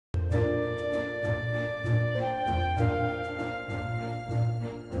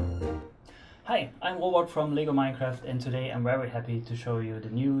Hi, I'm Robert from LEGO Minecraft, and today I'm very happy to show you the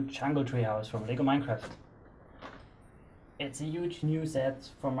new Jungle Treehouse from LEGO Minecraft. It's a huge new set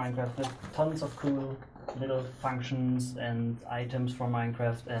from Minecraft with tons of cool little functions and items from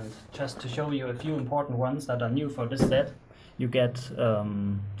Minecraft, and just to show you a few important ones that are new for this set, you get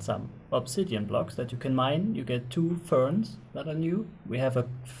some obsidian blocks that you can mine, you get 2 ferns that are new, we have a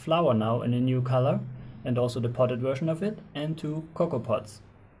flower now in a new color and also the potted version of it, and 2 cocoa pods.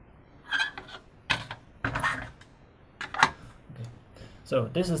 So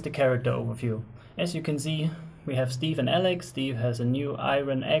this is the character overview. As you can see, we have Steve and Alex. Steve has a new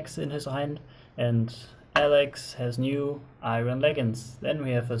iron axe in his hand, and Alex has new iron leggings. Then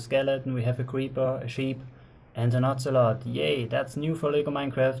we have a skeleton, we have a creeper, a sheep, and an ocelot. Yay, that's new for LEGO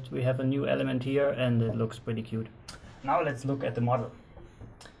Minecraft. We have a new element here, and it looks pretty cute. Now let's look at the model.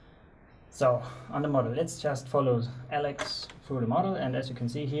 So on the model, let's just follow Alex through the model, and as you can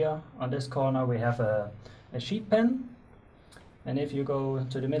see here, on this corner we have a sheep pen. And if you go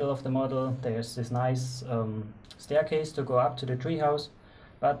to the middle of the model, there's this nice staircase to go up to the treehouse,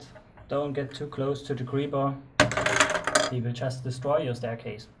 but don't get too close to the creeper, he will just destroy your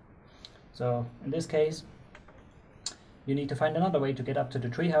staircase. So in this case, you need to find another way to get up to the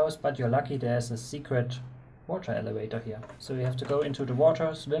treehouse, but you're lucky there's a secret water elevator here. So you have to go into the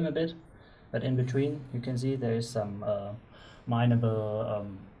water, swim a bit, but in between you can see there is some mineable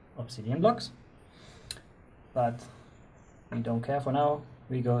obsidian blocks. But we don't care for now.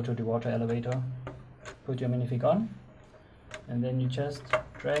 We go to the water elevator, put your minifig on, and then you just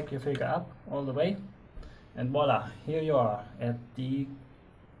drag your figure up all the way, and voila, here you are at the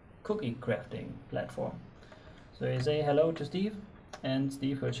cookie crafting platform. So you say hello to Steve, and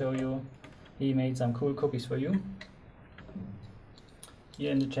Steve will show you he made some cool cookies for you.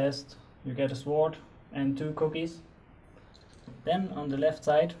 Here in the chest you get a sword and 2 cookies. Then on the left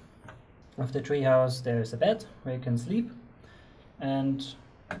side of the treehouse there is a bed where you can sleep, and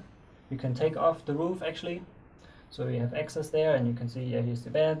you can take off the roof actually, so you have access there, and you can see here's the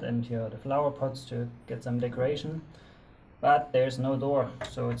bed and here are the flower pots to get some decoration, but there's no door,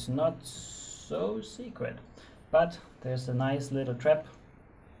 so it's not so secret. But there's a nice little trap.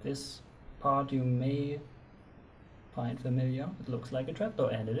 This part you may find familiar. It looks like a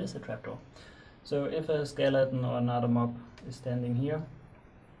trapdoor, and it is a trapdoor. So if a skeleton or another mob is standing here,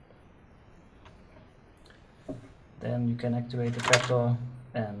 then you can activate the trapdoor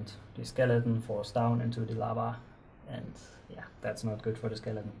and the skeleton falls down into the lava, and yeah, that's not good for the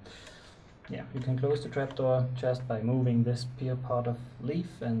skeleton. Yeah, you can close the trapdoor just by moving this peer part of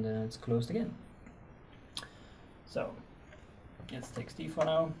leaf, and then it's closed again. So let's take Steve for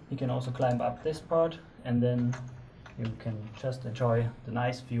now. He can also climb up this part, and then you can just enjoy the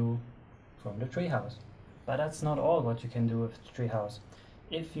nice view from the treehouse. But that's not all what you can do with the treehouse.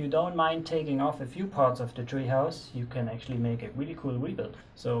 If you don't mind taking off a few parts of the treehouse, you can actually make a really cool rebuild.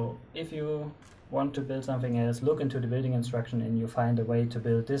 So if you want to build something else, look into the building instruction and you find a way to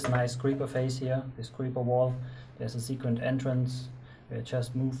build this nice creeper face here, this creeper wall. There's a secret entrance where you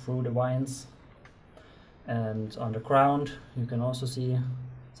just move through the vines. And on the ground you can also see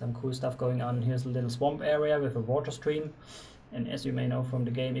some cool stuff going on. Here's a little swamp area with a water stream. And as you may know from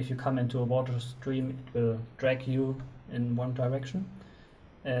the game, if you come into a water stream, it will drag you in one direction.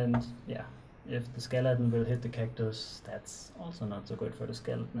 And yeah, if the skeleton will hit the cactus, that's also not so good for the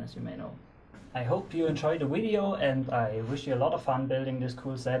skeleton, as you may know. I hope you enjoyed the video, and I wish you a lot of fun building this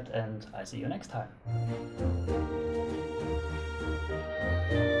cool set, and I see you next time.